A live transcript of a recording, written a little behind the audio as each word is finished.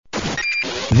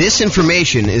This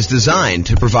information is designed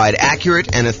to provide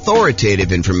accurate and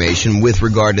authoritative information with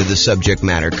regard to the subject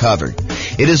matter covered.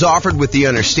 It is offered with the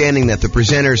understanding that the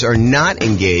presenters are not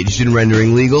engaged in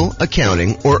rendering legal,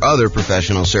 accounting, or other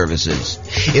professional services.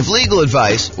 If legal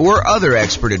advice or other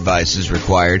expert advice is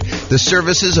required, the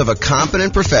services of a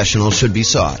competent professional should be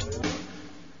sought.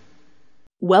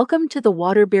 Welcome to the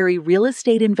Waterbury Real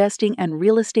Estate Investing and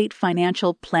Real Estate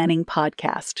Financial Planning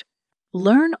Podcast.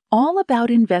 Learn all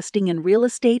about investing in real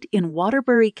estate in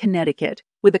Waterbury, Connecticut,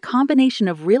 with a combination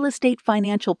of real estate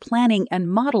financial planning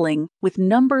and modeling with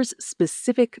numbers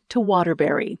specific to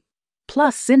Waterbury,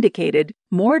 plus syndicated,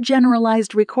 more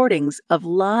generalized recordings of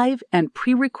live and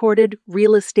pre-recorded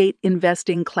real estate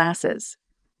investing classes.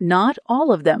 Not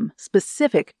all of them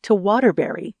specific to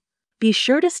Waterbury. Be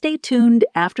sure to stay tuned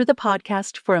after the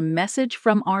podcast for a message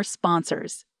from our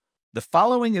sponsors. The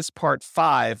following is part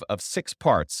 5 of 6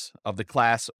 parts of the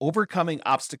class Overcoming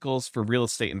Obstacles for Real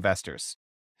Estate Investors.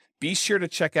 Be sure to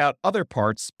check out other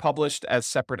parts published as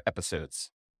separate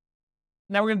episodes.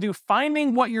 Now we're going to do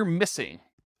finding what you're missing.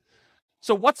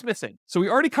 So what's missing? So we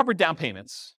already covered down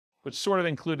payments, which sort of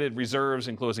included reserves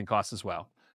and closing costs as well.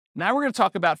 Now we're going to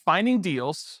talk about finding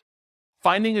deals,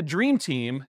 finding a dream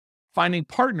team, finding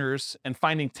partners, and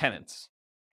finding tenants.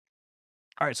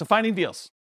 All right, so finding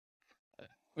deals.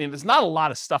 I mean, there's not a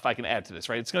lot of stuff I can add to this,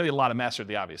 right? It's going to be a lot of master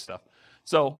the obvious stuff.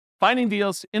 So finding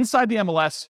deals inside the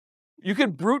MLS, you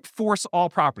could brute force all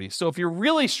properties. So if you're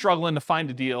really struggling to find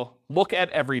a deal, look at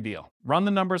every deal. Run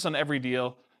the numbers on every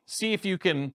deal. See if you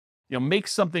can, make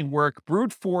something work.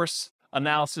 Brute force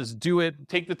analysis, do it.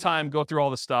 Take the time, go through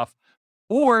all the stuff.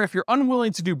 Or if you're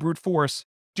unwilling to do brute force,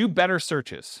 do better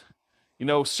searches.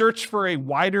 Search for a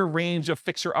wider range of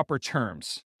fixer-upper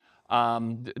terms.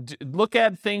 Look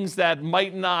at things that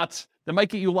might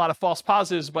get you a lot of false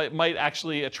positives, but might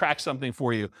actually attract something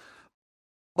for you.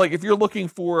 Like if you're looking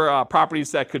for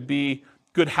properties that could be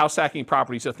good house hacking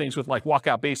properties, so things with like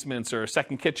walkout basements or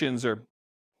second kitchens or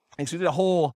things. We did a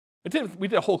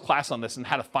whole class on this and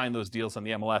how to find those deals on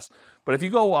the MLS. But if you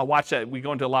go watch that, we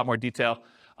go into a lot more detail.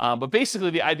 But basically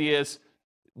the idea is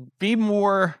be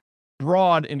more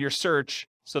broad in your search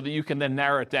so that you can then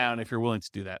narrow it down if you're willing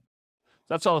to do that.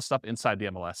 That's all the stuff inside the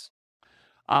MLS.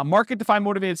 Market to find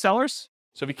motivated sellers.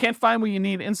 So if you can't find what you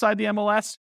need inside the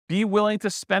MLS, be willing to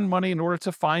spend money in order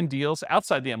to find deals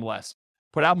outside the MLS.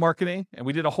 Put out marketing, and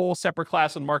we did a whole separate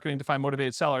class on marketing to find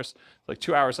motivated sellers, like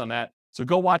 2 hours on that. So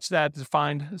go watch that to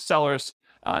find sellers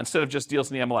instead of just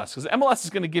deals in the MLS. Because MLS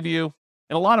is going to give you,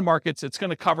 in a lot of markets, it's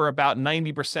going to cover about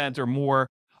 90% or more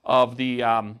of the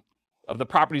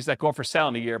properties that go up for sale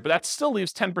in a year. But that still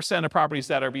leaves 10% of properties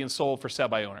that are being sold for sale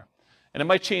by owner. And it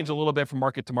might change a little bit from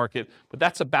market to market, but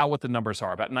that's about what the numbers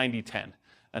are, about 90-10.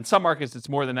 And some markets, it's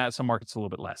more than that. Some markets, a little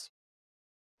bit less.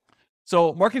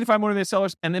 So marketing to find motivated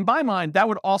sellers. And in my mind, that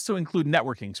would also include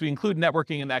networking. So we include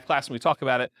networking in that class when we talk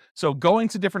about it. So going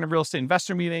to different real estate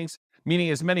investor meetings, meeting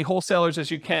as many wholesalers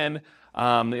as you can,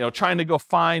 trying to go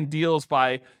find deals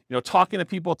by, talking to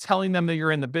people, telling them that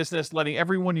you're in the business, letting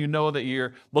everyone that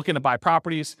you're looking to buy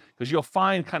properties, because you'll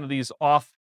find kind of these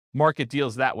off-market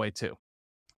deals that way too.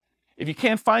 If you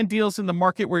can't find deals in the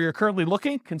market where you're currently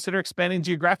looking, consider expanding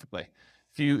geographically.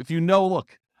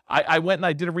 Look, I went and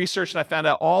I did a research and I found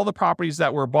out all the properties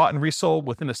that were bought and resold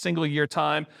within a single year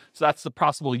time. So that's the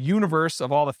possible universe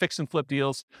of all the fix and flip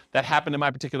deals that happened in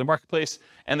my particular marketplace.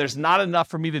 And there's not enough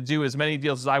for me to do as many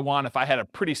deals as I want if I had a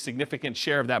pretty significant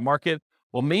share of that market.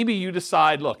 Well, maybe you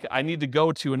decide, look, I need to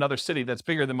go to another city that's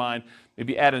bigger than mine,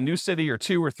 maybe add a new city or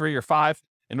 2 or 3 or 5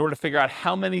 in order to figure out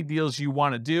how many deals you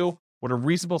want to do, what a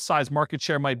reasonable size market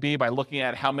share might be by looking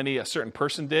at how many a certain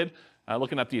person did,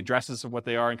 looking up the addresses of what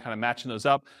they are and kind of matching those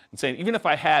up and saying, even if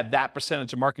I had that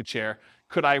percentage of market share,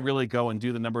 could I really go and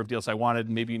do the number of deals I wanted?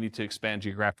 Maybe you need to expand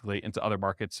geographically into other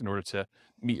markets in order to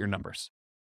meet your numbers.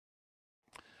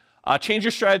 Change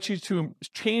your strategy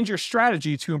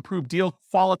to improve deal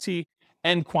quality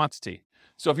and quantity.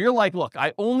 So if you're like, look,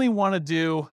 I only want to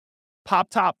do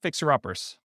top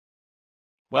fixer-uppers,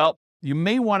 well, you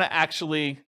may want to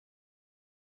actually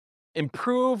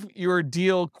improve your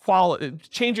deal quality,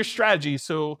 change your strategy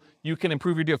so you can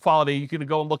improve your deal quality. You can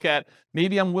go and look at,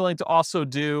 maybe I'm willing to also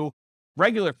do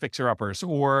regular fixer-uppers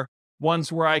or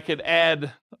ones where I could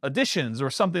add additions or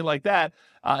something like that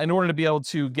in order to be able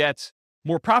to get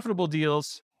more profitable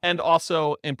deals and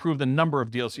also improve the number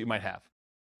of deals that you might have.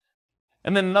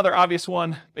 And then another obvious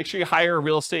one, make sure you hire a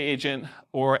real estate agent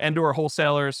or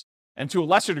wholesalers, and to a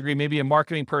lesser degree, maybe a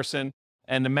marketing person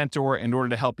and a mentor in order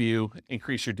to help you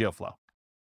increase your deal flow.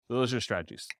 So those are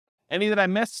strategies. Any that I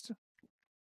missed?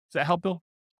 Does that help, Bill?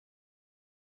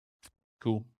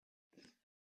 Cool.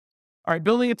 All right,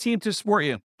 building a team to support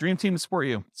you, dream team to support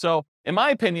you. So in my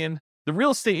opinion, the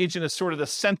real estate agent is sort of the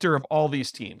center of all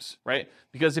these teams, right?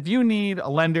 Because if you need a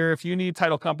lender, if you need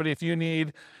title company, if you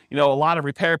need, a lot of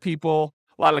repair people,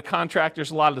 a lot of the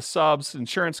contractors, a lot of the subs,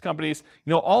 insurance companies,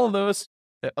 all of those,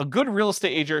 a good real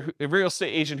estate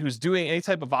agent who's doing any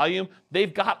type of volume,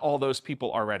 they've got all those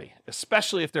people already,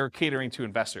 especially if they're catering to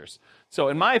investors. So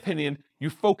in my opinion, you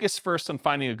focus first on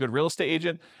finding a good real estate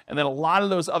agent, and then a lot of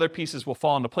those other pieces will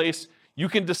fall into place. You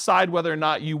can decide whether or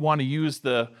not you want to use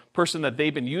the person that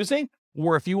they've been using,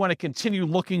 or if you want to continue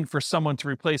looking for someone to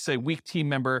replace a weak team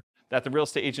member that the real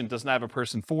estate agent doesn't have a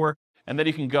person for. And then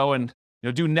you can go and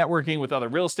do networking with other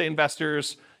real estate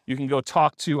investors. You can go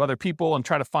talk to other people and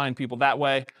try to find people that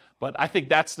way. But I think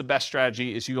that's the best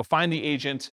strategy, is you go find the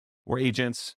agent or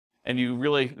agents and you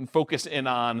really focus in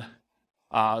on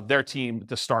their team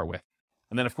to start with.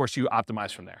 And then, of course, you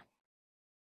optimize from there.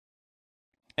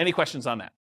 Any questions on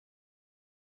that?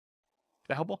 Is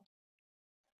that helpful?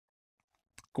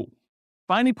 Cool.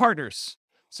 Finding partners.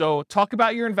 So talk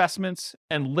about your investments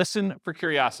and listen for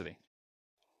curiosity.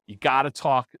 You got to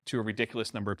talk to a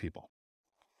ridiculous number of people.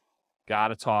 Got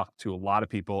to talk to a lot of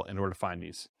people in order to find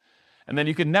these. And then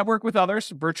you can network with others,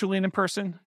 virtually and in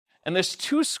person. And there's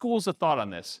two schools of thought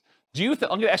on this. I'm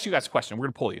going to ask you guys a question. We're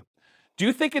going to poll you. Do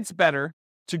you think it's better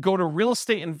to go to real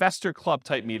estate investor club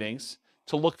type meetings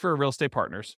to look for real estate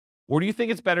partners? Or do you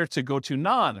think it's better to go to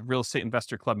non-real estate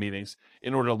investor club meetings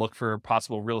in order to look for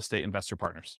possible real estate investor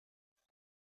partners?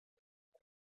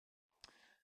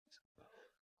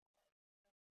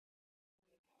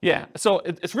 Yeah, so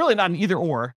it's really not an either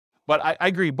or, but I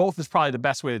agree both is probably the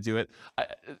best way to do it.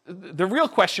 The real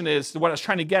question is, what I was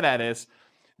trying to get at is,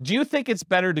 do you think it's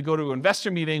better to go to an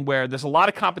investor meeting where there's a lot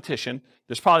of competition,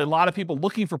 there's probably a lot of people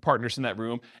looking for partners in that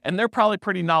room, and they're probably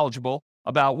pretty knowledgeable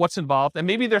about what's involved, and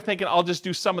maybe they're thinking, I'll just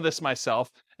do some of this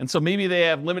myself, and so maybe they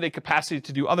have limited capacity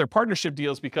to do other partnership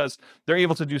deals because they're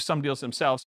able to do some deals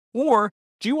themselves? Or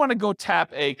do you want to go tap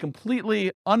a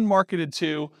completely unmarketed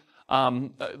to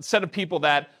set of people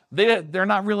that they're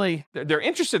not really, they're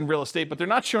interested in real estate, but they're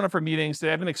not showing up for meetings. They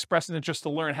haven't expressed an interest to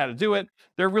learn how to do it.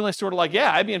 They're really sort of like,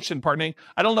 yeah, I'd be interested in partnering.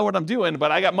 I don't know what I'm doing,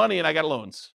 but I got money and I got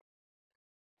loans.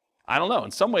 I don't know.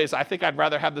 In some ways, I think I'd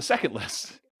rather have the second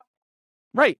list.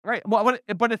 Right. Well,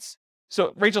 but it's,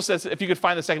 so Rachel says, if you could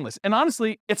find the second list. And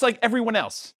honestly, it's like everyone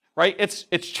else, right? It's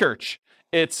church.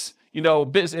 It's,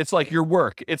 business. It's like your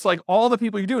work. It's like all the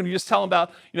people you're doing. You just tell them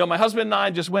about, my husband and I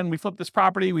just went and we flipped this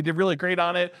property. We did really great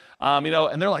on it. And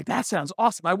they're like, that sounds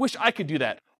awesome. I wish I could do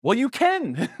that. Well, you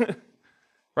can,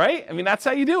 right? I mean, that's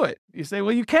how you do it. You say,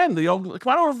 well, you can,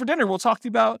 come on over for dinner. We'll talk to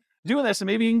you about doing this and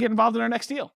maybe you can get involved in our next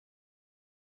deal.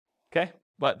 Okay.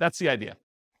 But that's the idea.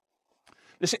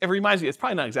 It reminds me, it's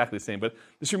probably not exactly the same, but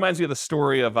this reminds me of the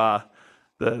story of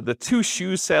the two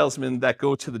shoe salesmen that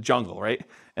go to the jungle, right?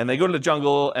 And they go to the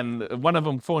jungle and one of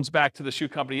them phones back to the shoe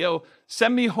company, yo,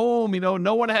 send me home,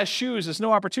 no one has shoes, there's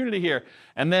no opportunity here.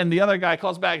 And then the other guy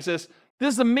calls back and says,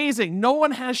 this is amazing, no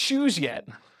one has shoes yet,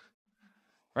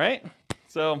 right?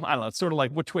 So I don't know, it's sort of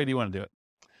like, which way do you want to do it?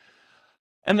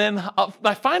 And then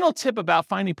my final tip about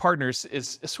finding partners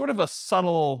is sort of a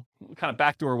subtle kind of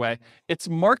backdoor way. It's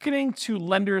marketing to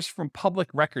lenders from public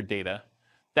record data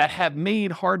that have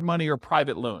made hard money or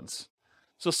private loans.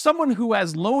 So someone who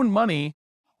has loaned money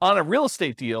on a real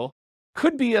estate deal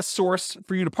could be a source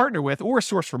for you to partner with, or a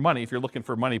source for money if you're looking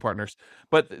for money partners.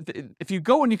 But if you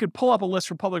go and you could pull up a list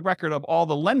from public record of all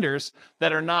the lenders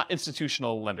that are not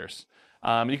institutional lenders.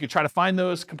 You could try to find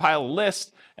those, compile a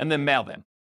list, and then mail them.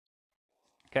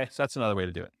 Okay, so that's another way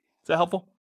to do it. Is that helpful?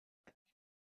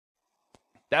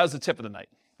 That was the tip of the night.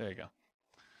 There you go.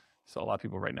 So a lot of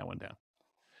people writing that one down.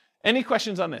 Any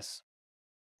questions on this?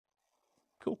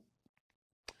 Cool.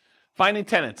 Finding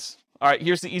tenants. All right,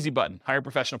 here's the easy button. Hire a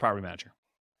professional property manager.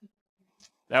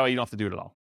 That way you don't have to do it at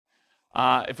all.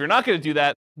 If you're not going to do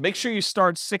that, make sure you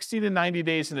start 60 to 90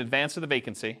 days in advance of the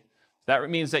vacancy. That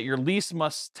means that your lease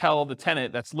must tell the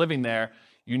tenant that's living there,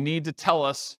 you need to tell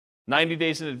us 90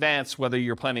 days in advance whether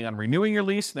you're planning on renewing your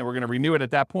lease, and then we're going to renew it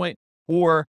at that point,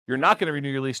 or you're not going to renew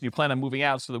your lease and you plan on moving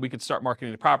out so that we can start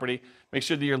marketing the property. Make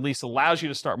sure that your lease allows you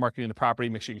to start marketing the property.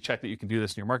 Make sure you check that you can do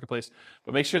this in your marketplace,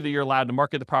 but make sure that you're allowed to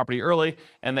market the property early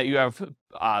and that you have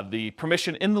the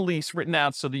permission in the lease written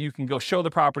out so that you can go show the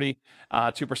property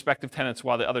to prospective tenants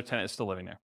while the other tenant is still living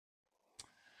there.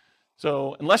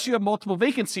 So unless you have multiple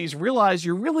vacancies, realize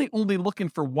you're really only looking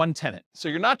for one tenant. So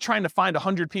you're not trying to find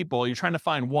 100 people, you're trying to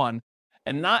find one.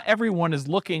 And not everyone is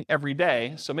looking every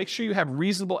day. So make sure you have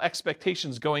reasonable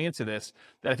expectations going into this,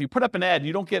 that if you put up an ad,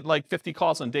 you don't get like 50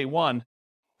 calls on day one.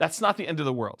 That's not the end of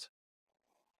the world.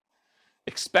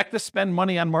 Expect to spend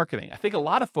money on marketing. I think a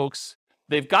lot of folks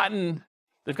they've gotten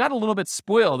a little bit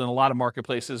spoiled in a lot of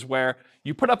marketplaces where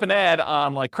you put up an ad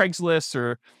on like Craigslist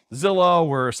or Zillow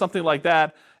or something like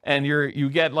that, and you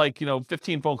get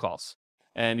 15 phone calls,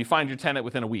 and you find your tenant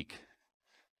within a week.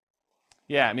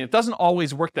 Yeah, I mean, it doesn't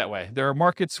always work that way. There are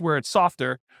markets where it's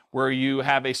softer, where you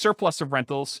have a surplus of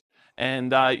rentals,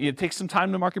 and it takes some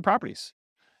time to market properties.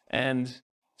 And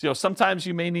sometimes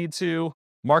you may need to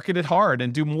market it hard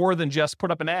and do more than just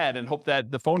put up an ad and hope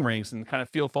that the phone rings and kind of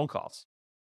field phone calls.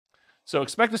 So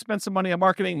expect to spend some money on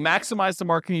marketing, maximize the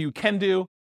marketing you can do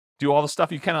all the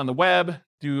stuff you can on the web,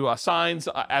 do signs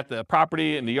at the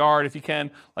property, in the yard if you can,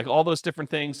 like all those different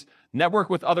things. Network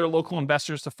with other local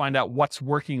investors to find out what's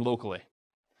working locally.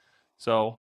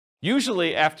 So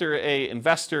usually after an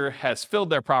investor has filled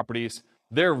their properties,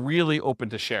 they're really open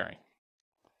to sharing.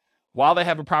 While they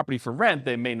have a property for rent,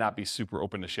 they may not be super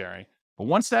open to sharing. But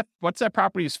once that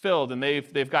property is filled and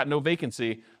they've got no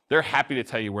vacancy, they're happy to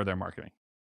tell you where they're marketing.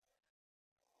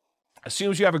 As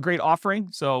soon as you have a great offering,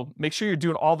 so make sure you're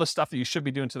doing all the stuff that you should be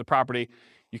doing to the property.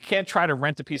 You can't try to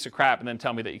rent a piece of crap and then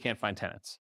tell me that you can't find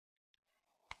tenants.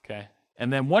 Okay?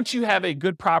 And then once you have a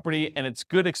good property and it's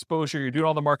good exposure, you're doing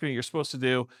all the marketing you're supposed to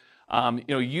do,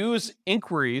 use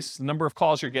inquiries, the number of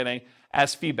calls you're getting,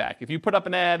 as feedback. If you put up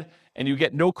an ad and you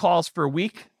get no calls for a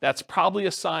week, that's probably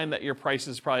a sign that your price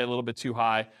is probably a little bit too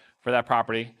high for that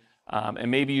property. And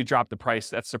maybe you drop the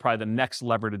price. That's probably the next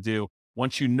lever to do.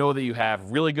 Once you know that you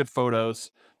have really good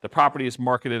photos, the property is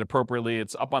marketed appropriately,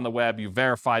 it's up on the web, you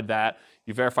verified that,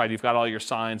 you've got all your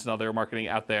signs and other marketing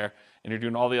out there, and you're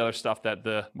doing all the other stuff that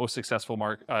the most successful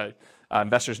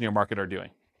investors in your market are doing.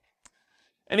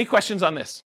 Any questions on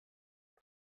this?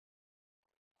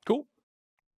 Cool.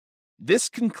 This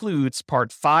concludes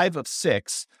part 5 of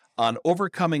 6 on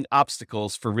overcoming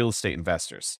obstacles for real estate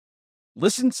investors.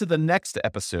 Listen to the next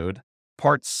episode,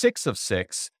 part 6 of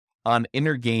 6, on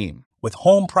inner game. With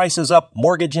home prices up,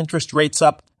 mortgage interest rates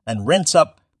up, and rents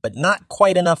up, but not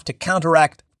quite enough to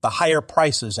counteract the higher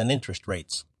prices and interest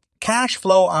rates. Cash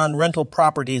flow on rental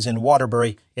properties in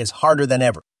Waterbury is harder than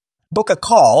ever. Book a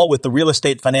call with the Real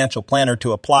Estate Financial Planner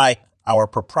to apply our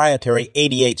proprietary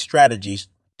 88 strategies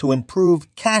to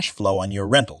improve cash flow on your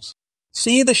rentals.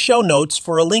 See the show notes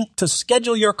for a link to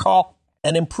schedule your call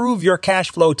and improve your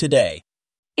cash flow today.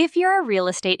 If you're a real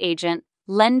estate agent,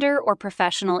 lender, or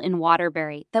professional in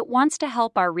Waterbury that wants to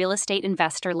help our real estate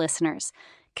investor listeners,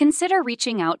 consider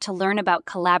reaching out to learn about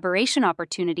collaboration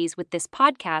opportunities with this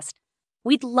podcast.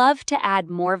 We'd love to add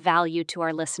more value to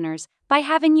our listeners by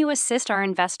having you assist our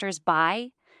investors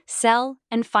buy, sell,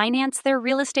 and finance their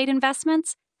real estate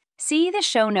investments. See the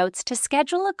show notes to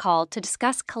schedule a call to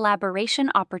discuss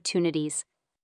collaboration opportunities.